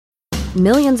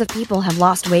Millions of people have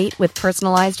lost weight with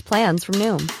personalized plans from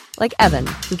Noom. Like Evan,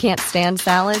 who can't stand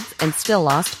salads and still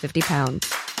lost 50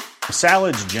 pounds.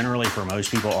 Salads generally for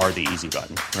most people are the easy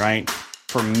button, right?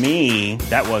 For me,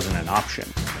 that wasn't an option.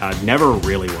 I never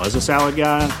really was a salad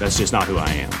guy. That's just not who I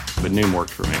am. But Noom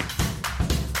worked for me.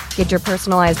 Get your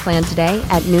personalized plan today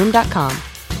at Noom.com.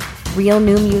 Real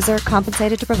Noom user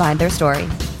compensated to provide their story.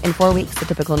 In 4 weeks, the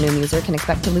typical Noom user can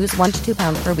expect to lose 1 to 2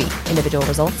 pounds per week. Individual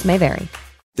results may vary.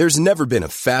 There's never been a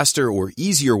faster or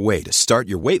easier way to start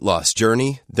your weight loss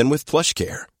journey than with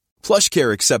PlushCare.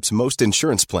 PlushCare accepts most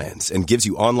insurance plans and gives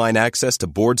you online access to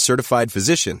board-certified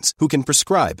physicians who can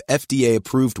prescribe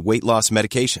FDA-approved weight loss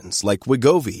medications like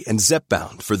Wegovy and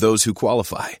Zepbound for those who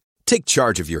qualify. Take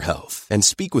charge of your health and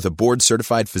speak with a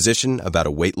board-certified physician about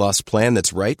a weight loss plan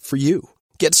that's right for you.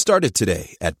 Get started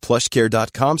today at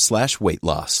plushcare.com/weight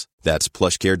loss. That's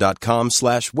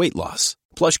plushcare.com/weight loss.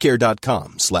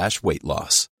 plushcare.com/weight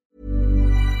loss.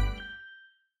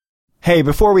 Hey,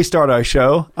 before we start our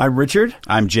show, I'm Richard.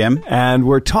 I'm Jim. And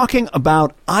we're talking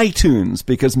about iTunes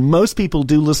because most people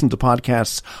do listen to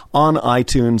podcasts on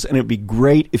iTunes, and it would be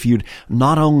great if you'd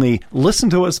not only listen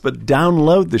to us, but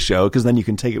download the show, because then you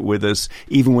can take it with us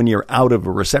even when you're out of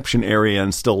a reception area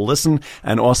and still listen.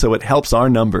 And also it helps our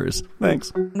numbers.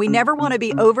 Thanks. We never want to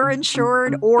be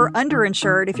overinsured or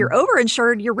underinsured. If you're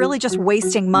overinsured, you're really just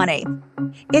wasting money.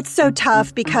 It's so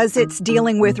tough because it's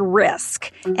dealing with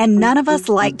risk, and none of us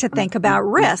like to think about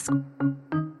risk.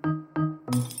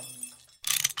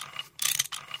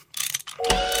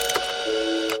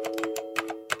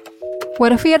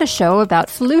 What if we had a show about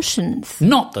solutions?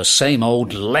 Not the same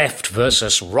old left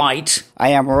versus right. I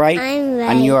am right, I'm right.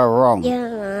 And you are wrong. You're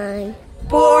wrong.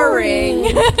 Boring.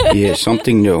 Yeah,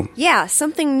 something new. Yeah,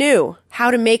 something new.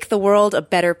 How to make the world a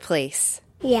better place.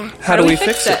 Yeah. How do we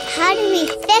fix it? How do we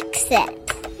fix it?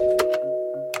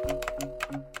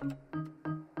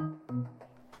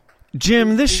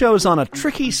 Jim, this show's on a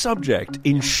tricky subject,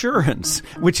 insurance,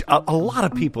 which a lot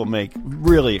of people make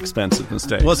really expensive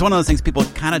mistakes. Well, it's one of those things people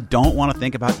kind of don't want to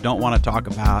think about, don't want to talk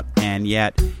about, and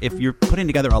yet if you're putting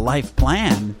together a life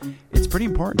plan, it's pretty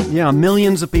important. Yeah,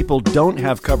 millions of people don't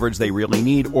have coverage they really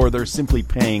need, or they're simply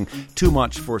paying too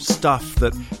much for stuff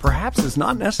that perhaps is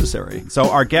not necessary. So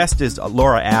our guest is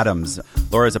Laura Adams.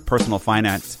 Laura is a personal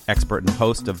finance expert and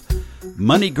host of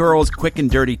Money Girls Quick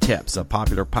and Dirty Tips, a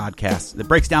popular podcast that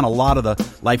breaks down a lot of the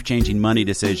life-changing money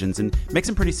decisions and makes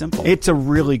them pretty simple. It's a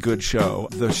really good show.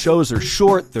 The shows are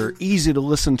short, they're easy to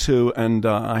listen to, and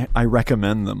I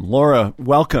recommend them. Laura,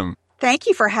 welcome. Thank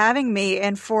you for having me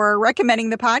and for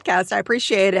recommending the podcast. I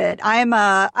appreciate it. I'm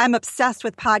obsessed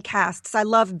with podcasts. I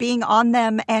love being on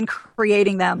them and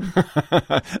creating them.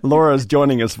 Laura's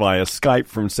joining us via Skype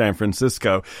from San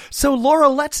Francisco. So, Laura,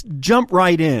 let's jump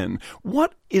right in.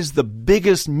 What is the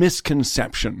biggest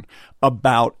misconception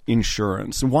about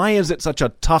insurance? Why is it such a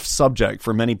tough subject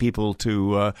for many people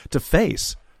to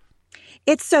face?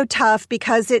 It's so tough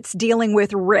because it's dealing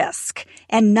with risk,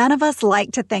 and none of us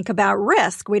like to think about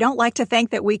risk. We don't like to think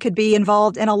that we could be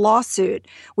involved in a lawsuit.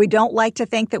 We don't like to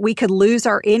think that we could lose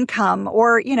our income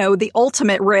or, the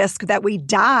ultimate risk that we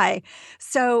die.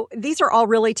 So these are all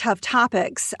really tough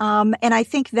topics. And I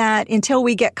think that until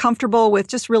we get comfortable with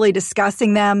just really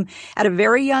discussing them at a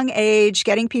very young age,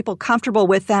 getting people comfortable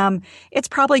with them, it's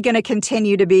probably going to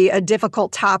continue to be a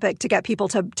difficult topic to get people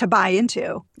to buy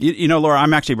into. Laura,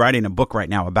 I'm actually writing a book right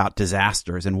now about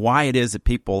disasters and why it is that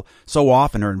people so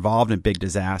often are involved in big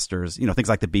disasters, things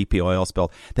like the BP oil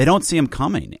spill. They don't see them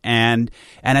coming. And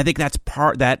I think that's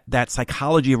that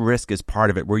psychology of risk is part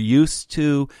of it. We're used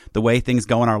to the way things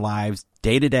go in our lives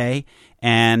day to day,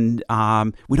 and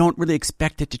we don't really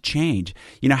expect it to change.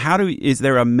 Is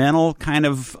there a mental kind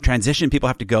of transition people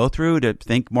have to go through to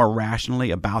think more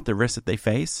rationally about the risks that they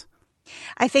face?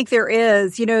 I think there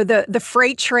is. The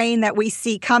freight train that we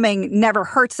see coming never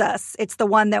hurts us. It's the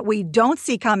one that we don't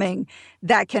see coming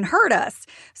that can hurt us.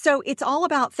 So it's all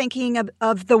about thinking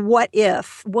of the what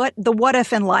if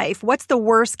in life. What's the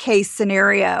worst case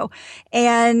scenario?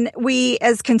 And we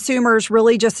as consumers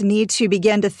really just need to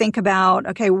begin to think about,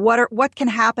 okay, what can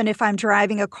happen if I'm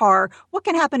driving a car? What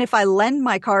can happen if I lend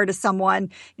my car to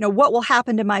someone? What will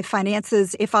happen to my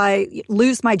finances if I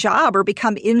lose my job or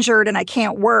become injured and I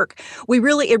can't work?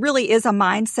 It really is a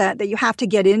mindset that you have to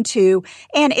get into.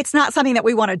 And it's not something that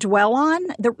we want to dwell on.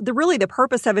 The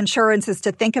purpose of insurance is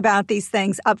to think about these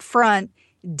things up front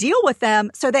deal with them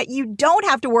so that you don't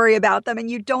have to worry about them and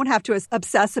you don't have to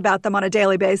obsess about them on a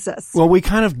daily basis. Well, we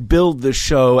kind of build this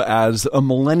show as a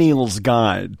millennial's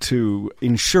guide to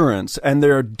insurance, and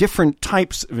there are different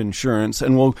types of insurance,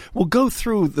 and we'll go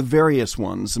through the various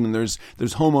ones. I mean, there's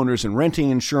homeowners and renting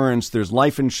insurance, there's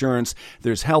life insurance,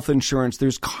 there's health insurance,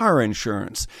 there's car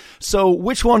insurance. So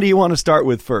which one do you want to start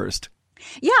with first?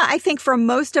 Yeah, I think for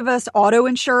most of us, auto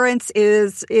insurance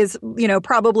is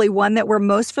probably one that we're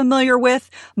most familiar with.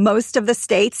 Most of the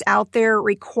states out there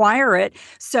require it.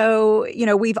 So,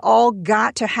 we've all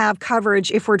got to have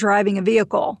coverage if we're driving a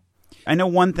vehicle. I know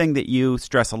one thing that you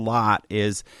stress a lot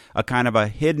is a kind of a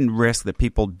hidden risk that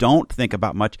people don't think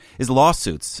about much is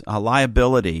lawsuits,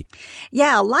 liability.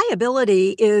 Yeah,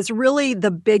 liability is really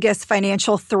the biggest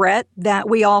financial threat that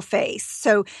we all face.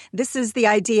 So this is the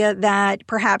idea that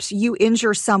perhaps you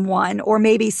injure someone, or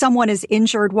maybe someone is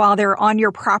injured while they're on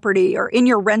your property or in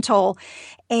your rental,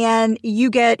 and you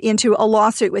get into a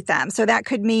lawsuit with them. So that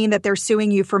could mean that they're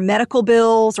suing you for medical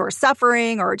bills or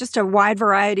suffering or just a wide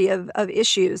variety of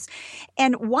issues.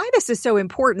 And why this is so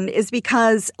important is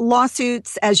because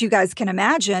lawsuits, as you guys can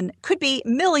imagine, could be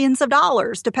millions of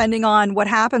dollars depending on what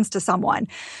happens to someone.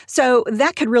 So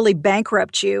that could really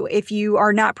bankrupt you if you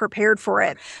are not prepared for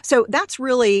it. So that's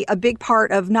really a big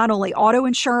part of not only auto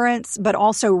insurance, but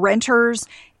also renters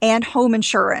and home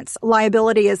insurance.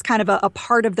 Liability is kind of a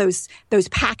part of those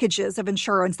packages of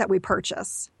insurance that we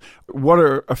purchase. What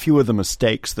are a few of the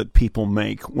mistakes that people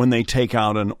make when they take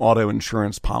out an auto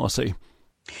insurance policy?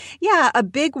 Yeah, a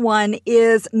big one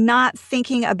is not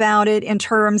thinking about it in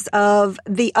terms of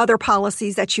the other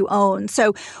policies that you own.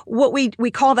 So what we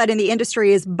call that in the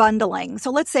industry is bundling.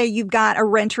 So let's say you've got a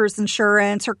renter's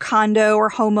insurance or condo or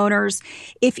homeowners.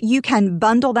 If you can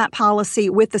bundle that policy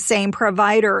with the same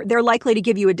provider, they're likely to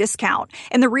give you a discount.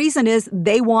 And the reason is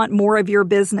they want more of your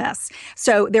business.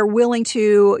 So they're willing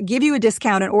to give you a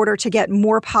discount in order to get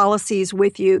more policies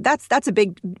with you. That's a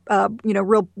big,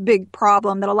 real big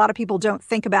problem that a lot of people don't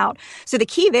think about. So the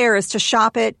key there is to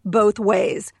shop it both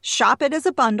ways. Shop it as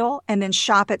a bundle and then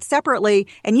shop it separately,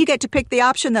 and you get to pick the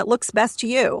option that looks best to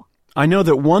you. I know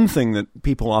that one thing that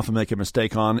people often make a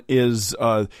mistake on is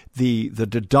the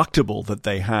deductible that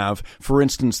they have. For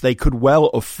instance, they could well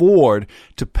afford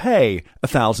to pay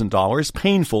 $1,000,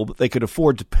 painful, but they could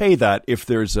afford to pay that if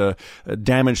there's a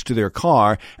damage to their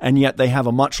car, and yet they have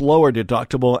a much lower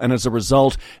deductible, and as a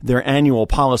result, their annual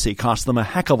policy costs them a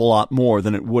heck of a lot more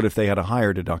than it would if they had a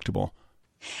higher deductible.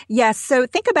 Yes. So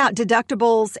think about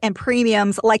deductibles and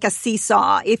premiums like a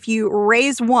seesaw. If you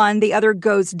raise one, the other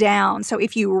goes down. So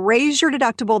if you raise your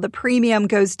deductible, the premium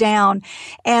goes down.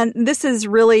 And this is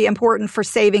really important for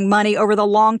saving money over the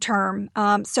long term.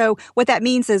 So what that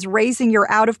means is raising your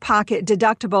out-of-pocket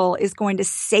deductible is going to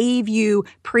save you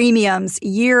premiums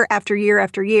year after year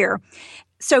after year.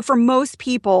 So for most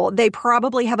people, they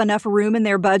probably have enough room in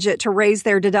their budget to raise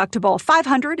their deductible.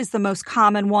 $500 is the most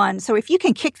common one. So if you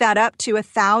can kick that up to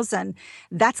 $1,000,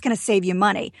 that's going to save you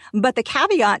money. But the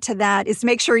caveat to that is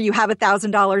make sure you have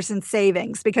 $1,000 in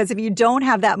savings, because if you don't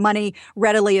have that money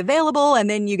readily available and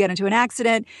then you get into an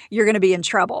accident, you're going to be in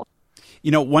trouble.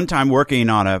 One time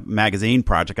working on a magazine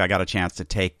project, I got a chance to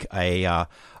take a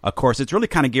course. It's really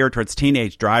kind of geared towards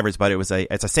teenage drivers, but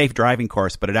it's a safe driving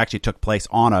course, but it actually took place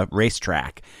on a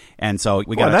racetrack. And so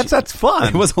we got that's fun.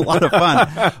 It was a lot of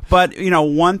fun. But,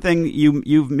 one thing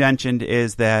you've mentioned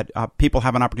is that people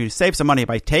have an opportunity to save some money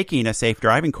by taking a safe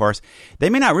driving course. They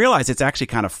may not realize it's actually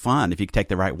kind of fun if you take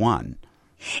the right one.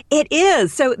 It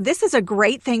is. So this is a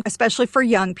great thing, especially for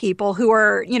young people who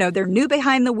are, they're new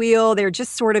behind the wheel. They're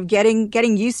just sort of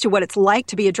getting used to what it's like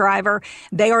to be a driver.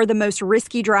 They are the most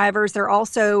risky drivers. They're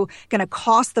also going to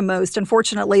cost the most.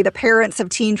 Unfortunately, the parents of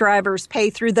teen drivers pay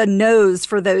through the nose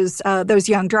for those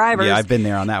young drivers. Yeah, I've been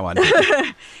there on that one.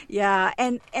 Yeah.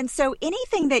 And so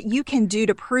anything that you can do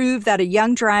to prove that a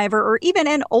young driver or even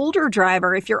an older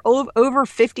driver, if you're over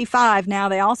 55 now,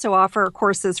 they also offer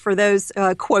courses for those,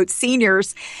 quote,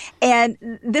 seniors. And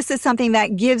this is something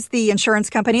that gives the insurance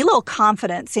company a little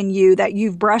confidence in you that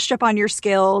you've brushed up on your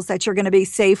skills, that you're going to be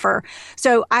safer.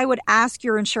 So I would ask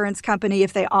your insurance company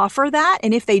if they offer that.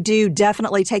 And if they do,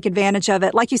 definitely take advantage of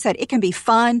it. Like you said, it can be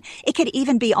fun. It could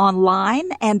even be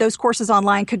online. And those courses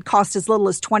online could cost as little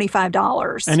as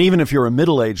 $25. And even if you're a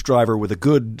middle-aged driver with a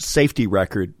good safety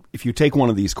record, if you take one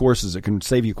of these courses, it can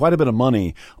save you quite a bit of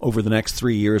money over the next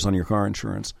 3 years on your car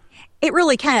insurance. It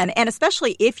really can, and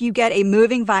especially if you get a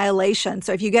moving violation.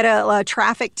 So if you get a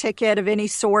traffic ticket of any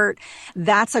sort,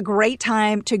 that's a great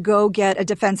time to go get a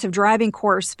defensive driving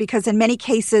course, because in many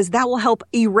cases that will help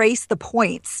erase the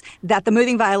points that the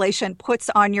moving violation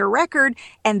puts on your record,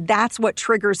 and that's what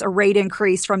triggers a rate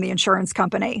increase from the insurance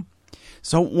company.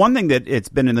 So one thing that it's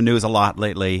been in the news a lot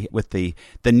lately with the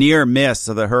near miss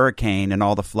of the hurricane and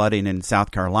all the flooding in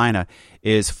South Carolina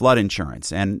is flood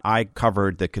insurance. And I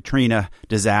covered the Katrina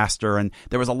disaster, and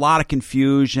there was a lot of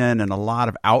confusion and a lot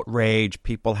of outrage.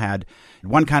 People had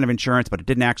one kind of insurance, but it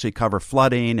didn't actually cover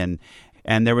flooding,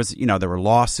 and there was, there were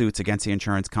lawsuits against the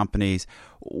insurance companies.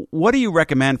 What do you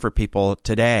recommend for people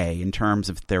today in terms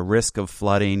of their risk of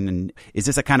flooding? And is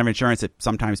this a kind of insurance that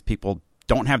sometimes people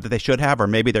don't have that they should have, or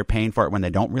maybe they're paying for it when they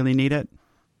don't really need it?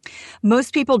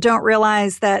 Most people don't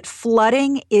realize that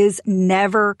flooding is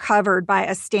never covered by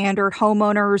a standard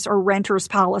homeowners or renters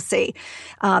policy.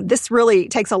 This really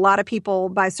takes a lot of people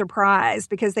by surprise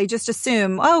because they just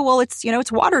assume, oh, well,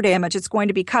 it's water damage. It's going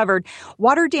to be covered.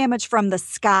 Water damage from the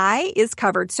sky is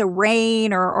covered. So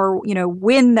rain or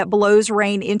wind that blows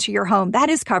rain into your home, that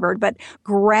is covered. But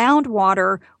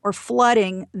groundwater or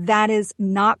flooding, that is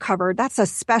not covered. That's a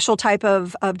special type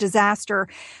of disaster.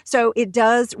 So it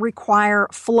does require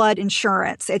flood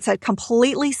insurance. It's a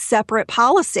completely separate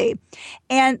policy.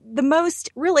 And the most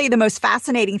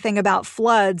fascinating thing about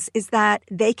floods is that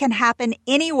they can happen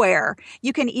anywhere.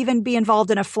 You can even be involved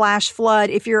in a flash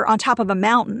flood if you're on top of a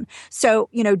mountain. So,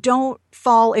 don't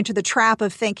fall into the trap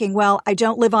of thinking, well, I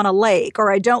don't live on a lake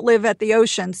or I don't live at the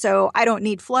ocean, so I don't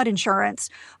need flood insurance.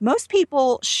 Most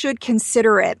people should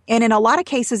consider it. And in a lot of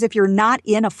cases, if you're not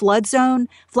in a flood zone,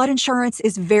 flood insurance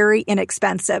is very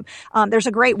inexpensive. There's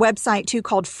a great website, too,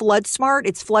 called FloodSmart.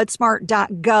 It's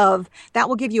floodsmart.gov. That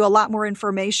will give you a lot more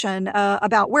information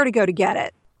about where to go to get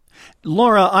it.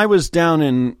 Laura, I was down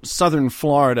in southern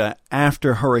Florida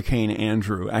after Hurricane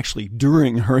Andrew, actually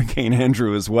during Hurricane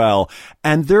Andrew as well,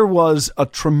 and there was a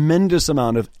tremendous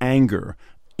amount of anger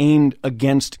aimed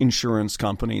against insurance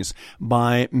companies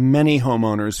by many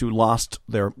homeowners who lost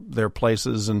their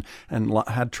places and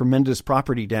had tremendous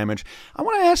property damage. I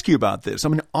want to ask you about this. I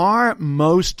mean, are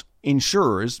most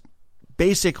insurers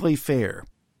basically fair?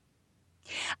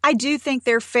 I do think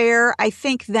they're fair. I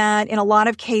think that in a lot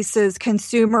of cases,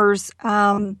 consumers,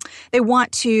 they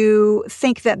want to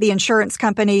think that the insurance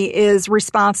company is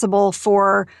responsible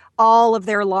for all of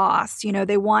their loss.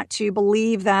 They want to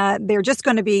believe that they're just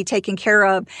going to be taken care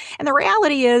of. And the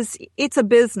reality is it's a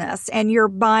business and you're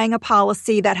buying a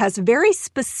policy that has very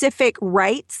specific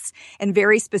rights and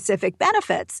very specific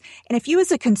benefits. And if you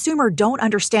as a consumer don't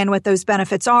understand what those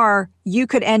benefits are, you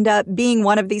could end up being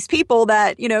one of these people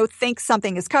that, thinks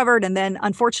something is covered and then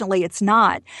unfortunately it's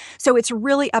not. So it's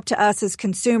really up to us as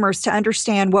consumers to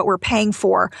understand what we're paying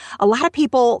for. A lot of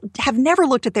people have never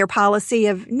looked at their policy,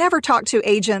 have never talked to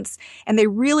agents, and they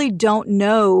really don't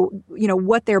know,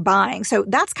 what they're buying. So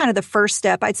that's kind of the first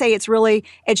step. I'd say it's really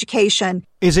education.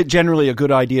 Is it generally a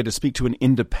good idea to speak to an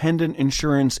independent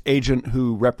insurance agent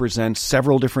who represents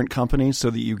several different companies so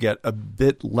that you get a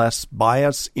bit less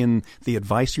bias in the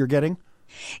advice you're getting?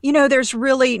 There's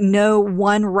really no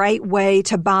one right way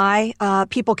to buy.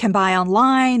 People can buy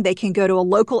online. They can go to a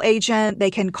local agent.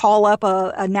 They can call up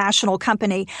a national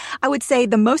company. I would say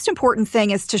the most important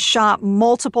thing is to shop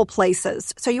multiple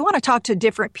places. So you want to talk to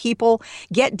different people,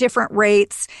 get different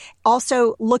rates.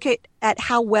 Also, look at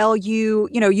how well you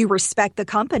respect the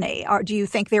company. Or do you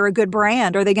think they're a good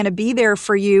brand? Are they going to be there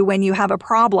for you when you have a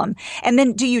problem? And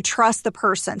then do you trust the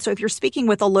person? So if you're speaking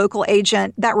with a local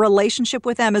agent, that relationship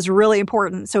with them is really important.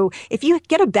 So if you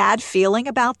get a bad feeling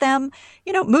about them,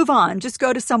 move on. Just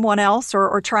go to someone else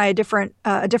or try a different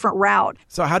route.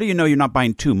 So how do you know you're not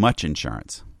buying too much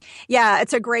insurance? Yeah,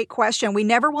 it's a great question. We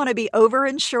never want to be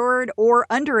overinsured or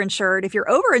underinsured. If you're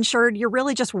overinsured, you're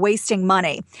really just wasting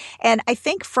money. And I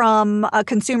think from a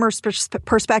consumer's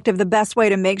perspective, the best way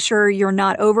to make sure you're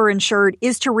not overinsured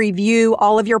is to review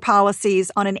all of your policies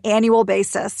on an annual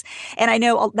basis. And I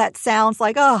know that sounds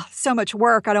like, oh, so much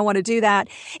work. I don't want to do that.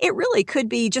 It really could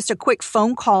be just a quick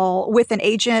phone call with an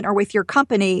agent or with your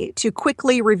company to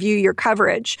quickly review your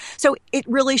coverage. So it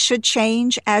really should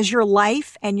change as your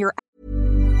life and your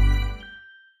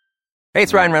Hey,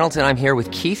 it's Ryan Reynolds, and I'm here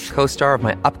with Keith, co-star of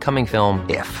my upcoming film,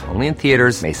 If, only in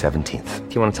theaters May 17th.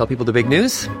 Do you want to tell people the big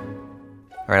news?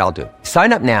 All right, I'll do it.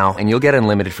 Sign up now and you'll get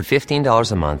unlimited for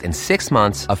 $15 a month and 6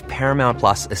 months of Paramount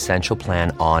Plus Essential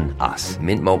Plan on us.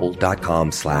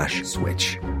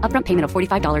 MintMobile.com/switch. Upfront payment of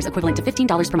 $45 equivalent to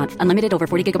 $15 per month. Unlimited over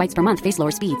 40 gigabytes per month. Face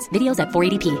lower speeds. Videos at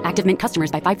 480p. Active Mint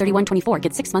customers by 531.24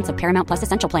 get 6 months of Paramount Plus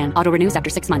Essential Plan. Auto renews after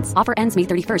 6 months. Offer ends May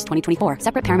 31st, 2024.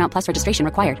 Separate Paramount Plus registration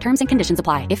required. Terms and conditions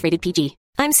apply if rated PG.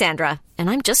 I'm Sandra, and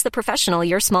I'm just the professional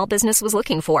your small business was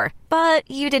looking for. But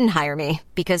you didn't hire me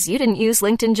because you didn't use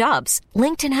LinkedIn Jobs.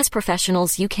 LinkedIn has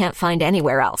professionals you can't find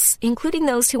anywhere else, including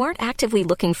those who aren't actively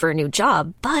looking for a new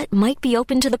job, but might be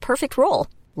open to the perfect role,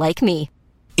 like me.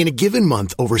 In a given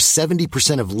month, over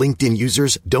 70% of LinkedIn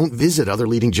users don't visit other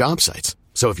leading job sites.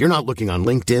 So if you're not looking on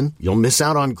LinkedIn, you'll miss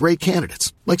out on great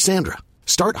candidates like Sandra.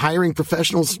 Start hiring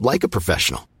professionals like a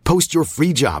professional. Post your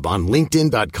free job on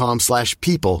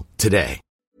linkedin.com/people today.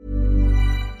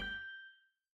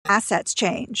 Assets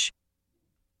change.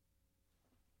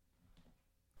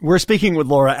 We're speaking with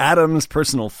Laura Adams,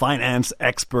 personal finance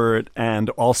expert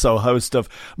and also host of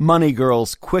Money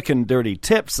Girls Quick and Dirty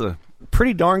Tips, a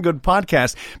pretty darn good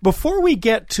podcast. Before we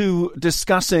get to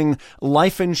discussing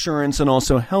life insurance and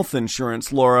also health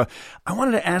insurance, Laura, I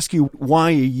wanted to ask you, why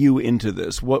are you into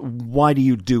this? Why do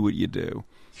you do what you do?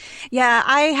 Yeah,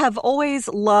 I have always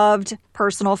loved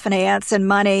personal finance and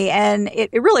money. And it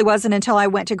really wasn't until I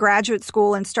went to graduate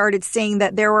school and started seeing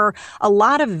that there were a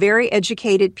lot of very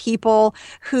educated people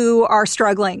who are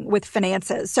struggling with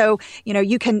finances. So,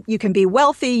 you can be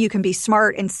wealthy, you can be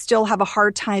smart and still have a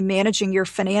hard time managing your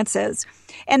finances.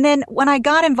 And then when I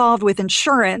got involved with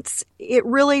insurance, it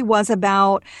really was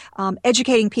about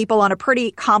educating people on a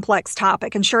pretty complex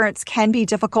topic. Insurance can be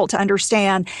difficult to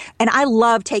understand. And I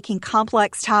love taking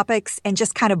complex topics and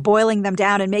just kind of boiling them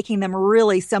down and making them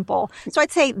really simple. So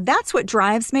I'd say that's what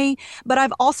drives me. But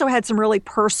I've also had some really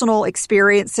personal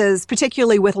experiences,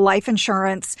 particularly with life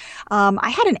insurance. I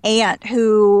had an aunt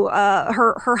who,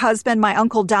 her husband, my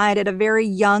uncle, died at a very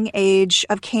young age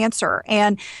of cancer.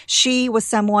 And she was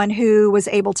someone who was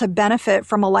able to benefit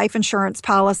from a life insurance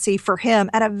policy for him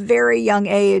at a very young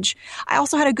age. I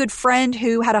also had a good friend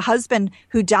who had a husband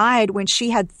who died when she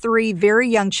had 3 very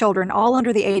young children, all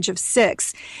under the age of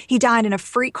 6. He died in a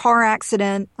freak car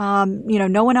accident.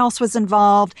 No one else was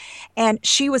involved. And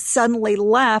she was suddenly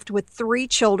left with 3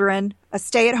 children, a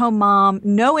stay-at-home mom,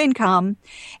 no income.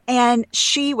 And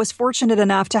she was fortunate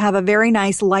enough to have a very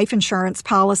nice life insurance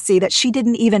policy that she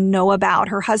didn't even know about.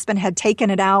 Her husband had taken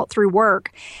it out through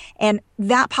work. And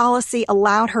that policy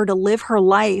allowed her to live her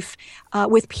life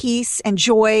with peace and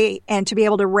joy and to be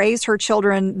able to raise her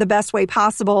children the best way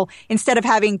possible instead of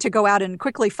having to go out and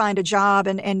quickly find a job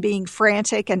and being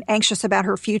frantic and anxious about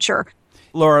her future.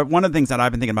 Laura, one of the things that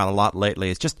I've been thinking about a lot lately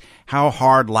is just how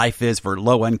hard life is for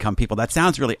low-income people. That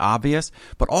sounds really obvious,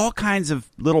 but all kinds of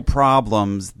little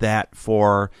problems that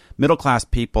for middle-class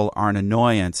people are an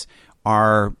annoyance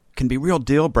can be real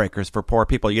deal breakers for poor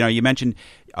people. You mentioned,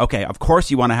 okay, of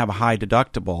course you want to have a high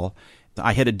deductible.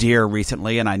 I hit a deer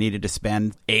recently and I needed to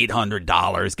spend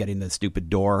 $800 getting the stupid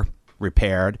door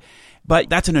repaired. But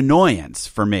that's an annoyance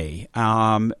for me.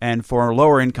 And for a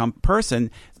lower-income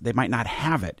person, they might not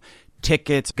have it.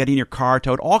 Tickets, getting your car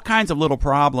towed, all kinds of little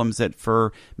problems that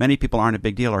for many people aren't a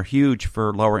big deal are huge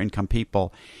for lower income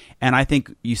people. And I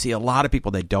think you see a lot of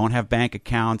people that don't have bank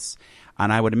accounts.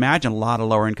 And I would imagine a lot of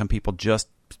lower income people just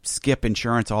skip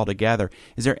insurance altogether.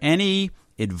 Is there any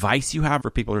advice you have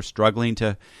for people who are struggling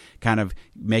to kind of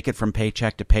make it from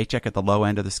paycheck to paycheck at the low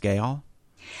end of the scale?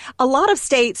 A lot of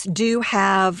states do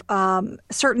have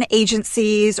certain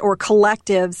agencies or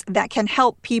collectives that can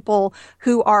help people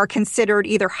who are considered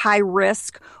either high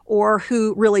risk or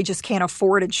who really just can't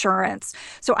afford insurance.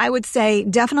 So I would say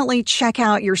definitely check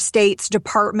out your state's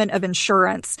Department of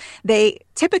Insurance. They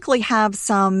typically have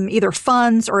some either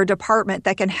funds or a department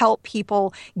that can help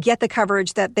people get the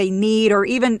coverage that they need or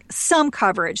even some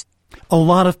coverage. A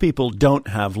lot of people don't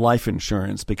have life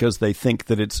insurance because they think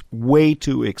that it's way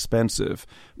too expensive.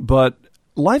 But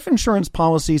life insurance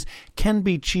policies can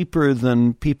be cheaper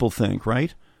than people think,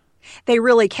 right? They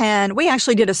really can. We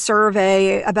actually did a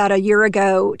survey about a year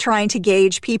ago trying to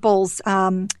gauge people's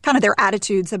kind of their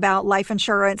attitudes about life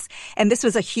insurance. And this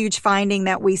was a huge finding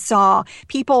that we saw.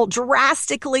 People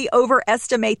drastically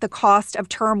overestimate the cost of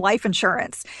term life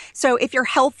insurance. So if you're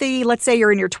healthy, let's say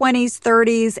you're in your 20s,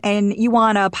 30s, and you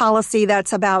want a policy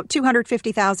that's about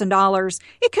 $250,000,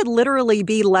 it could literally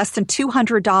be less than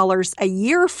 $200 a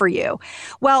year for you.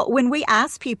 Well, when we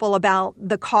ask people about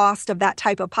the cost of that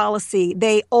type of policy,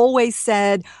 they always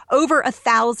said over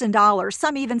 $1,000.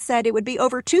 Some even said it would be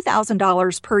over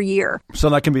 $2,000 per year. So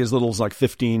that can be as little as like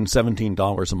 $15,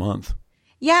 $17 a month.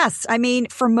 Yes. I mean,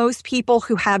 for most people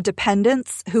who have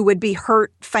dependents who would be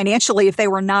hurt financially if they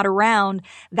were not around,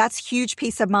 that's huge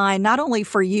peace of mind, not only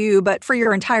for you, but for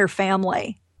your entire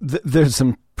family. There's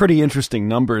some pretty interesting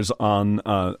numbers on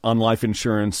life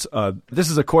insurance. This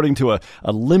is according to a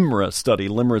LIMRA study.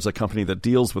 LIMRA is a company that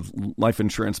deals with life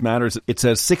insurance matters. It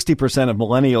says 60% of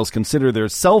millennials consider their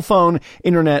cell phone,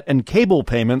 internet, and cable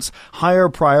payments higher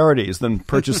priorities than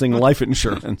purchasing life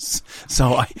insurance.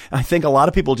 So I think a lot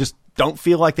of people just don't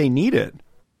feel like they need it.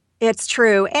 It's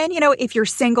true. And, if you're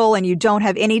single and you don't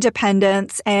have any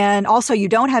dependents and also you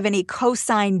don't have any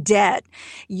co-signed debt,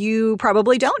 you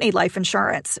probably don't need life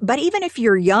insurance. But even if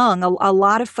you're young, a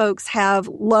lot of folks have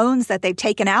loans that they've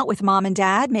taken out with mom and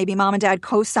dad. Maybe mom and dad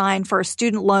co-signed for a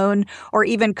student loan or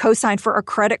even co-signed for a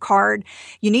credit card.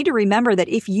 You need to remember that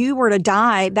if you were to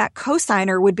die, that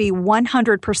co-signer would be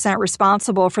 100%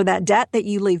 responsible for that debt that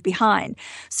you leave behind.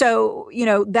 So,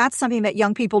 that's something that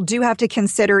young people do have to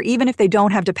consider, even if they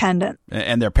don't have dependents.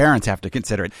 And their parents have to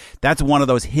consider it. That's one of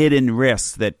those hidden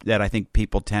risks that I think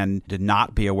people tend to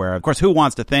not be aware of. Of course, who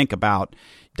wants to think about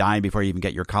dying before you even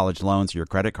get your college loans or your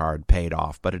credit card paid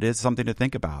off? But it is something to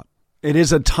think about. It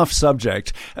is a tough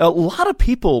subject. A lot of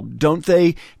people, don't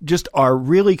they, just are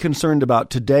really concerned about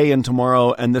today and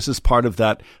tomorrow, and this is part of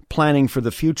that planning for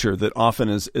the future that often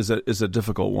is a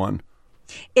difficult one.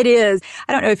 It is.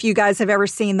 I don't know if you guys have ever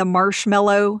seen the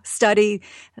marshmallow study.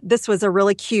 This was a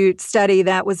really cute study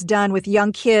that was done with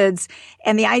young kids.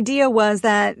 And the idea was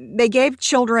that they gave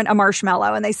children a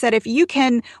marshmallow and they said, if you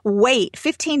can wait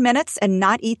 15 minutes and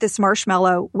not eat this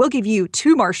marshmallow, we'll give you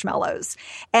 2 marshmallows.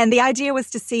 And the idea was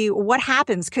to see what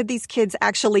happens. Could these kids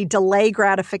actually delay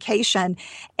gratification?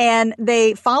 And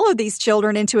they followed these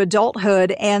children into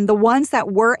adulthood. And the ones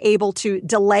that were able to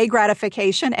delay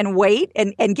gratification and wait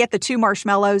and get the 2 marshmallows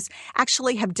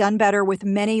actually have done better with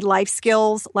many life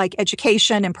skills like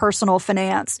education and personal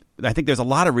finance. I think there's a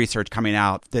lot of research coming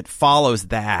out that follows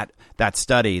that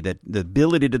study, that the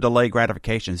ability to delay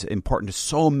gratification is important to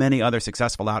so many other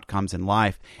successful outcomes in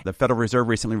life. The Federal Reserve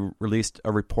recently released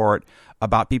a report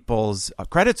about people's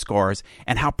credit scores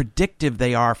and how predictive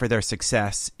they are for their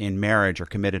success in marriage or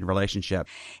committed relationship.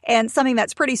 And something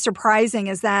that's pretty surprising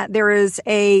is that there is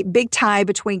a big tie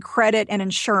between credit and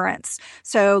insurance.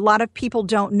 So a lot of people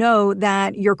don't know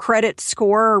that your credit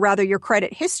score, or rather your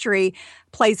credit history,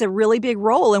 plays a really big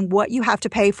role in what you have to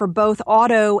pay for both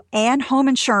auto and home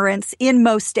insurance in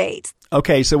most states.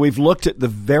 Okay, so we've looked at the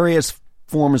various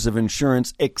forms of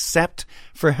insurance except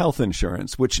for health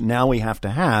insurance, which now we have to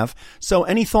have. So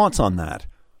any thoughts on that?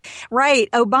 Right.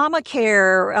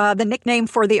 Obamacare, the nickname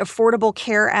for the Affordable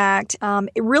Care Act,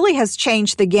 it really has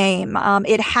changed the game.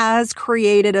 It has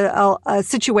created a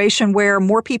situation where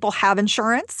more people have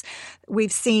insurance.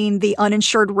 We've seen the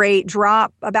uninsured rate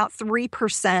drop about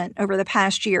 3% over the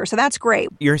past year. So that's great.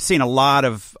 You're seeing a lot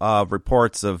of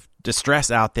reports of distress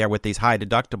out there with these high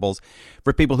deductibles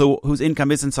for people whose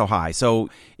income isn't so high. So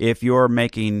if you're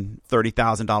making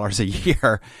 $30,000 a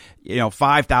year,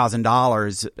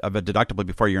 $5,000 of a deductible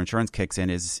before your insurance kicks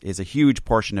in is a huge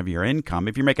portion of your income.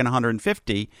 If you're making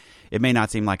 $150,000, it may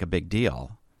not seem like a big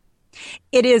deal.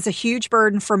 It is a huge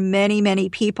burden for many, many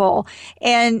people.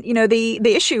 And, the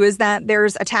issue is that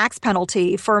there's a tax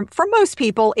penalty for most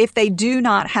people if they do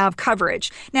not have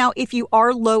coverage. Now, if you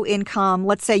are low income,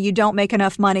 let's say you don't make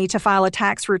enough money to file a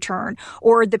tax return,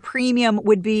 or the premium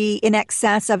would be in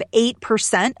excess of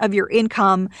 8% of your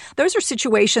income, those are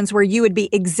situations where you would be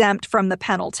exempt from the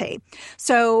penalty.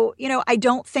 So, I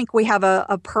don't think we have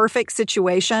a perfect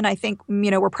situation. I think,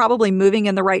 we're probably moving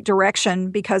in the right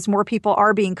direction because more people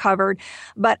are being covered.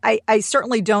 But I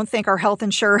certainly don't think our health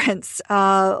insurance,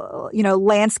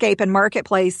 landscape and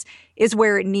marketplace is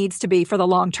where it needs to be for the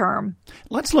long term.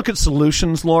 Let's look at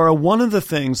solutions, Laura. One of the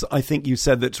things I think you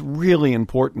said that's really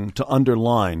important to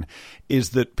underline is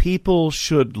that people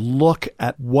should look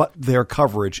at what their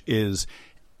coverage is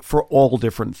for all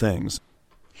different things.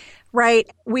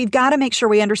 Right. We've got to make sure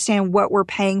we understand what we're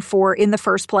paying for in the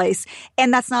first place.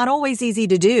 And that's not always easy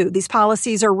to do. These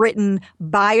policies are written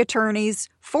by attorneys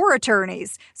for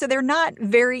attorneys. So they're not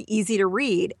very easy to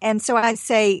read. And so I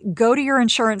say, go to your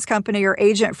insurance company or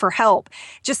agent for help.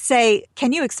 Just say,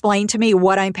 can you explain to me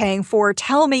what I'm paying for?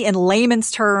 Tell me in layman's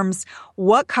terms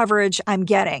what coverage I'm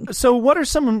getting. So what are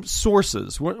some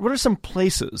sources? What are some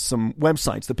places, some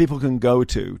websites that people can go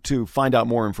to find out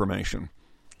more information?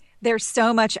 There's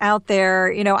so much out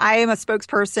there. I am a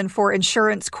spokesperson for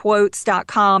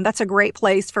insurancequotes.com. That's a great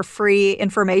place for free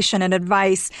information and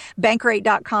advice.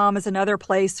 Bankrate.com is another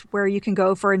place where you can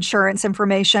go for insurance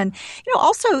information.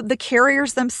 Also the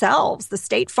carriers themselves, the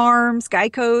State Farms,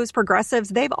 Geico's, Progressives,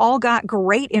 they've all got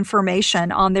great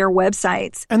information on their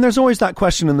websites. And there's always that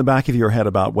question in the back of your head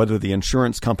about whether the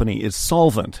insurance company is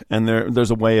solvent. And there's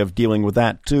a way of dealing with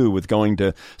that, too, with going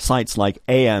to sites like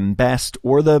AM Best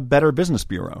or the Better Business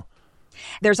Bureau.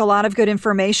 There's a lot of good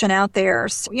information out there.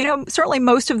 So, certainly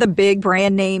most of the big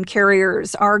brand name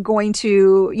carriers are going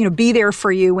to, be there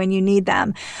for you when you need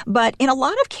them. But in a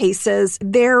lot of cases,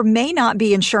 there may not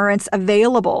be insurance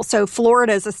available. So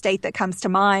Florida is a state that comes to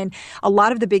mind. A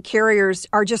lot of the big carriers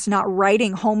are just not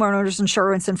writing homeowners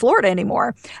insurance in Florida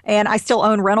anymore. And I still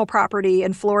own rental property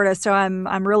in Florida, so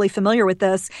I'm really familiar with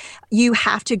this. You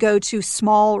have to go to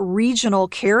small regional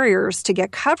carriers to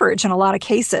get coverage in a lot of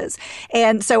cases.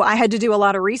 And so I had to do a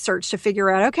lot of research to figure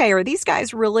out, okay, are these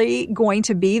guys really going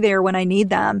to be there when I need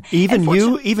them?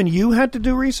 Even you had to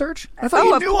do research? I thought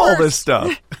you knew all this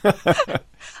stuff.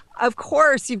 Of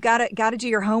course, you've got to do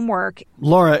your homework.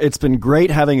 Laura, it's been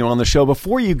great having you on the show.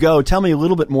 Before you go, tell me a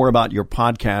little bit more about your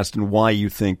podcast and why you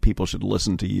think people should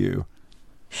listen to you.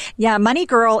 Yeah, Money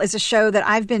Girl is a show that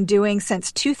I've been doing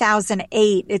since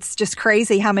 2008. It's just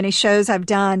crazy how many shows I've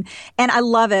done, and I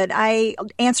love it. I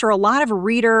answer a lot of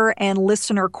reader and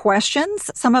listener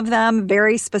questions, some of them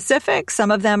very specific,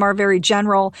 some of them are very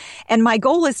general, and my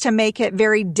goal is to make it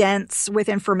very dense with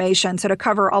information, so to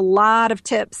cover a lot of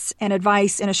tips and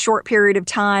advice in a short period of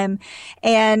time,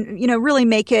 and, really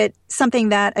make it something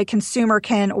that a consumer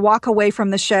can walk away from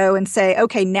the show and say,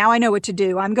 okay, now I know what to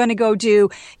do. I'm going to go do,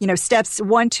 steps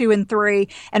 1, 2, and 3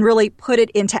 and really put it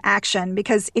into action.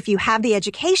 Because if you have the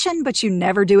education, but you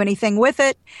never do anything with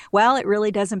it, well, it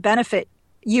really doesn't benefit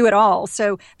you at all.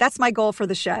 So that's my goal for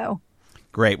the show.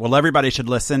 Great. Well, everybody should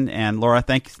listen. And Laura,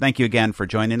 thank you again for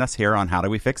joining us here on How Do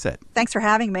We Fix It? Thanks for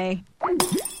having me.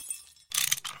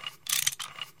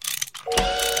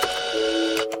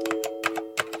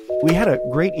 We had a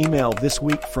great email this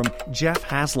week from Jeff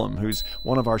Haslam, who's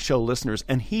one of our show listeners,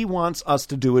 and he wants us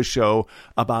to do a show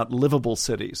about livable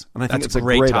cities. And I think it's a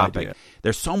great topic. Idea.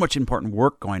 There's so much important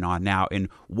work going on now in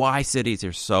why cities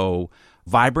are so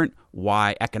vibrant,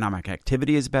 why economic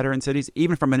activity is better in cities,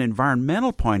 even from an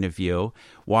environmental point of view,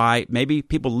 why maybe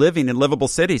people living in livable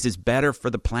cities is better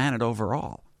for the planet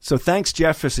overall. So thanks,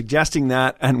 Jeff, for suggesting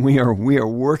that, and we are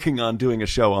working on doing a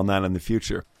show on that in the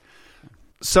future.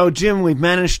 So, Jim, we've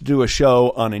managed to do a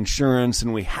show on insurance,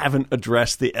 and we haven't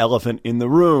addressed the elephant in the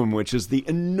room, which is the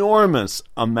enormous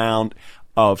amount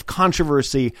of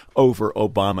controversy over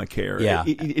Obamacare. Yeah.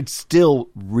 It's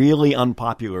still really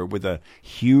unpopular with a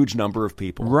huge number of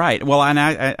people. Right. Well, and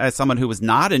I, as someone who was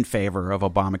not in favor of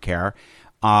Obamacare,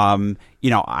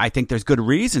 I think there's good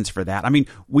reasons for that. I mean,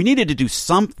 we needed to do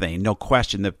something, no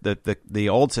question. The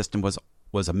old system was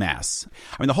a mess.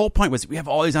 I mean, the whole point was we have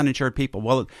all these uninsured people.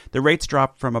 Well, the rates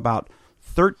dropped from about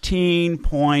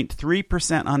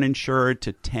 13.3% uninsured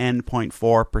to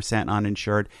 10.4%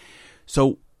 uninsured.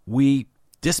 So we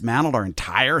dismantled our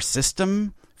entire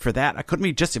system for that. Couldn't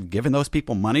we just have given those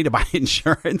people money to buy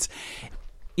insurance?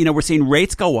 We're seeing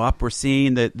rates go up. We're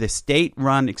seeing the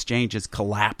state-run exchanges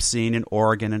collapsing in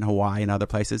Oregon and Hawaii and other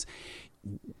places.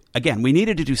 Again, we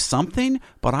needed to do something,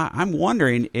 but I'm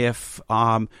wondering if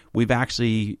we've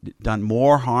actually done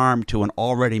more harm to an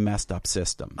already messed up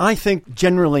system. I think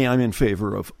generally I'm in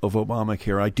favor of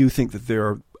Obamacare. I do think that there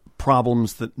are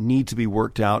problems that need to be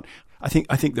worked out. I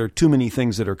think there are too many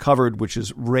things that are covered, which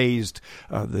has raised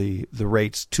the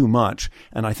rates too much,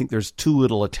 and I think there's too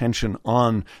little attention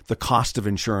on the cost of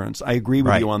insurance. I agree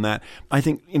with you on that. I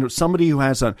think somebody who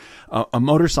has a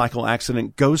motorcycle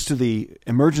accident goes to the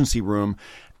emergency room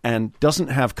and doesn't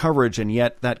have coverage, and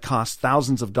yet that costs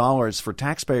thousands of dollars for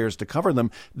taxpayers to cover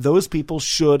them. Those people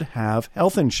should have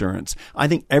health insurance. I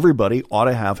think everybody ought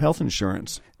to have health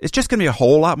insurance. It's just going to be a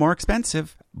whole lot more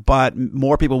expensive, but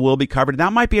more people will be covered.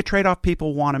 That might be a trade-off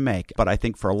people want to make. But I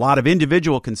think for a lot of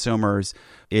individual consumers,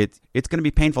 it's going to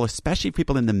be painful, especially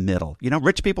people in the middle.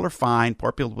 Rich people are fine.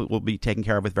 Poor people will be taken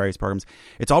care of with various programs.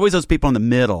 It's always those people in the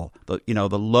middle,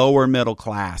 the lower middle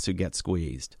class who get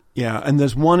squeezed. Yeah, and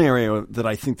there's one area that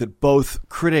I think that both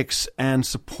critics and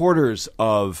supporters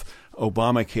of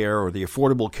Obamacare or the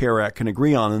Affordable Care Act can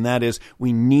agree on, and that is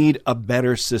we need a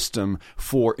better system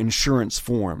for insurance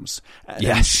forms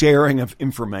and sharing of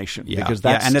information, because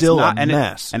that's still a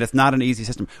mess. And it's not an easy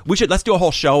system. Let's do a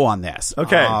whole show on this.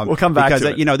 Okay, we'll come back to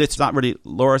it. Because, it's not really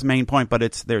Laura's main point, but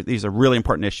these are really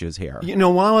important issues here.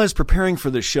 While I was preparing for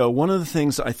this show, one of the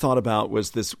things I thought about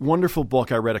was this wonderful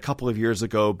book I read a couple of years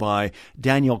ago by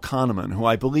Daniel Kahneman, who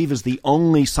I believe is the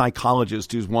only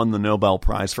psychologist who's won the Nobel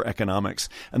Prize for economics.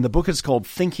 And the book is called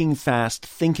Thinking Fast,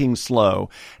 Thinking Slow.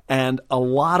 And a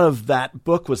lot of that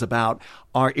book was about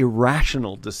our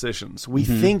irrational decisions. We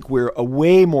think we're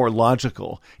way more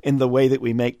logical in the way that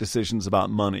we make decisions about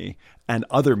money. and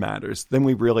other matters than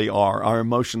we really are. Our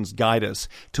emotions guide us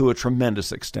to a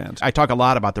tremendous extent. I talk a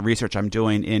lot about the research I'm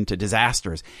doing into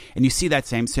disasters, and you see that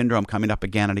same syndrome coming up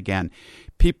again and again.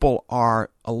 People are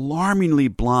alarmingly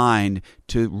blind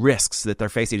to risks that they're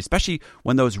facing, especially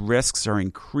when those risks are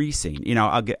increasing. You know,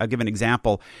 I'll give an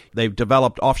example. They've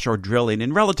developed offshore drilling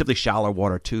in relatively shallow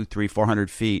water, 200, 300,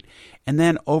 400 feet. And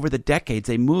then over the decades,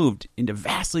 they moved into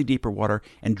vastly deeper water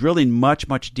and drilling much,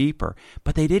 much deeper.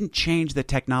 But they didn't change the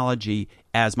technology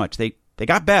as much. They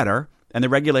got better, and the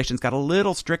regulations got a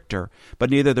little stricter.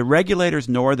 But neither the regulators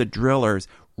nor the drillers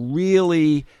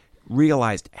really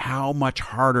realized how much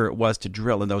harder it was to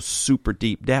drill in those super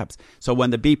deep depths. So when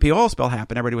the BP oil spill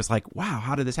happened, everybody was like, wow,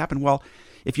 how did this happen? Well,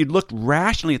 if you'd looked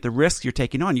rationally at the risks you're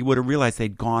taking on, you would have realized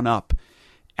they'd gone up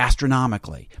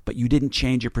astronomically, but you didn't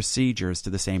change your procedures to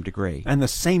the same degree. And the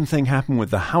same thing happened with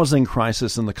the housing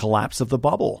crisis and the collapse of the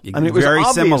bubble. I mean, it was very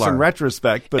obvious similar in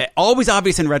retrospect, but always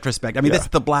obvious in retrospect. I mean, Yeah. this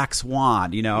is the black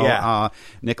swan,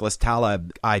 Nicholas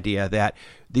Taleb idea that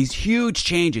these huge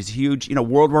changes,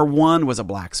 World War I was a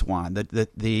black swan.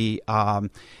 The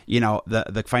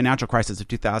financial crisis of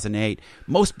 2008,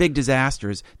 most big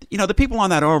disasters. The people on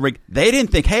that oil rig, they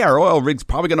didn't think, hey, our oil rig's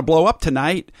probably going to blow up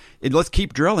tonight. Let's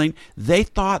keep drilling. They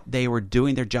thought they were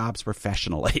doing their jobs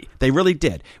professionally. They really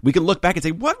did. We can look back and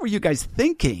say, what were you guys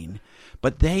thinking?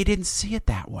 But they didn't see it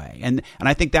that way. And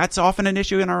I think that's often an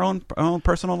issue in our own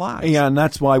personal lives. Yeah, and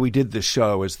that's why we did this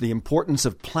show, is the importance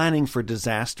of planning for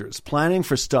disasters, planning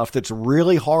for stuff that's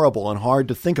really horrible and hard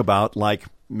to think about, like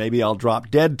maybe I'll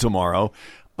drop dead tomorrow.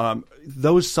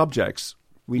 Those subjects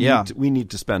we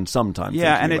need to spend some time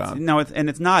thinking about.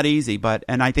 It's not easy,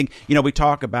 and I think we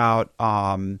talk about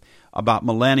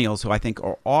millennials who I think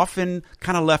are often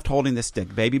kind of left holding the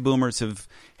stick. Baby boomers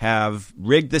have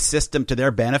rigged the system to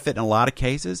their benefit in a lot of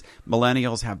cases.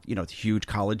 Millennials have huge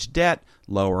college debt,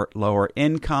 lower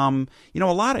income, a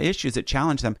lot of issues that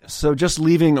challenge them. So just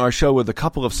leaving our show with a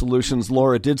couple of solutions,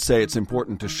 Laura did say it's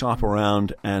important to shop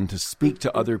around and to speak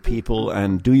to other people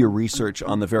and do your research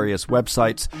on the various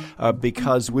websites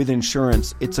because with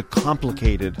insurance, it's a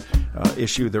complicated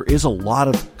issue. There is a lot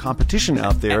of competition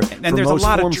out there. And there's a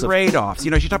lot of trade-offs. She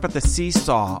talked about the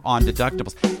seesaw on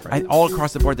deductibles. Right. All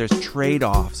across the board, there's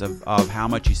trade-offs of how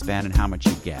much you spend and how much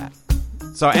you get.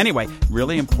 So anyway,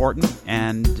 really important,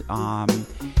 and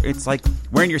it's like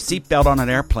wearing your seatbelt on an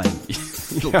airplane.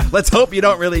 Yeah. Let's hope you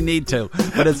don't really need to,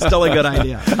 but it's still a good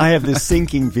idea. I have this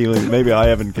sinking feeling maybe I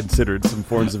haven't considered some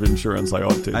forms of insurance I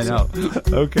ought to. I know.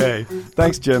 Okay.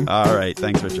 Thanks, Jim. All right.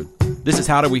 Thanks, Richard. This is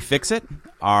How Do We Fix It?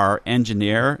 Our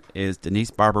engineer is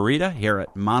Denise Barbarita here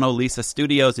at Mono Lisa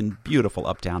Studios in beautiful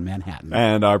uptown Manhattan.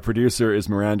 And our producer is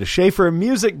Miranda Schaefer.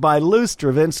 Music by Lou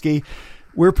Stravinsky.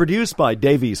 We're produced by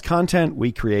Davies Content.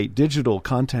 We create digital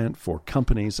content for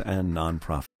companies and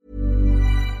nonprofits.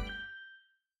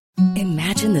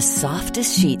 Imagine the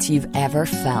softest sheets you've ever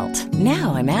felt.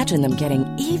 Now imagine them getting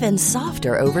even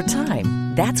softer over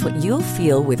time. That's what you'll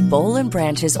feel with Boll &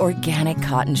 Branch's organic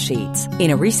cotton sheets.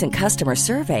 In a recent customer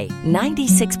survey,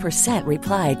 96%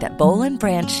 replied that Boll &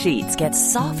 Branch sheets get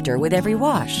softer with every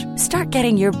wash. Start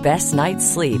getting your best night's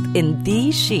sleep in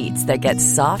these sheets that get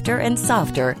softer and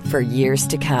softer for years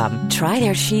to come. Try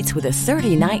their sheets with a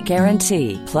 30-night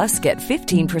guarantee. Plus, get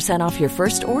 15% off your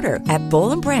first order at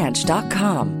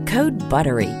bollandbranch.com. Code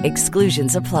BUTTERY.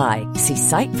 Exclusions apply. See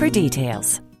site for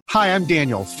details. Hi, I'm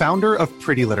Daniel, founder of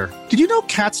Pretty Litter. Did you know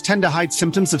cats tend to hide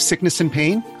symptoms of sickness and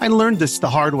pain? I learned this the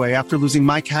hard way after losing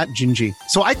my cat, Gingy.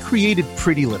 So I created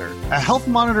Pretty Litter, a health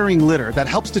monitoring litter that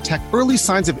helps detect early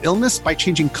signs of illness by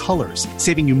changing colors,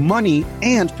 saving you money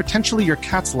and potentially your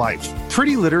cat's life.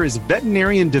 Pretty Litter is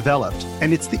veterinarian developed,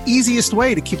 and it's the easiest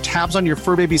way to keep tabs on your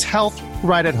fur baby's health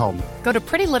right at home. Go to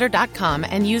prettylitter.com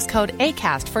and use code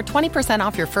ACAST for 20%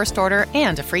 off your first order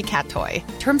and a free cat toy.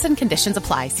 Terms and conditions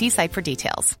apply. See site for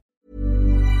details.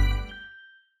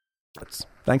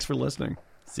 Thanks for listening.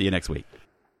 See you next week.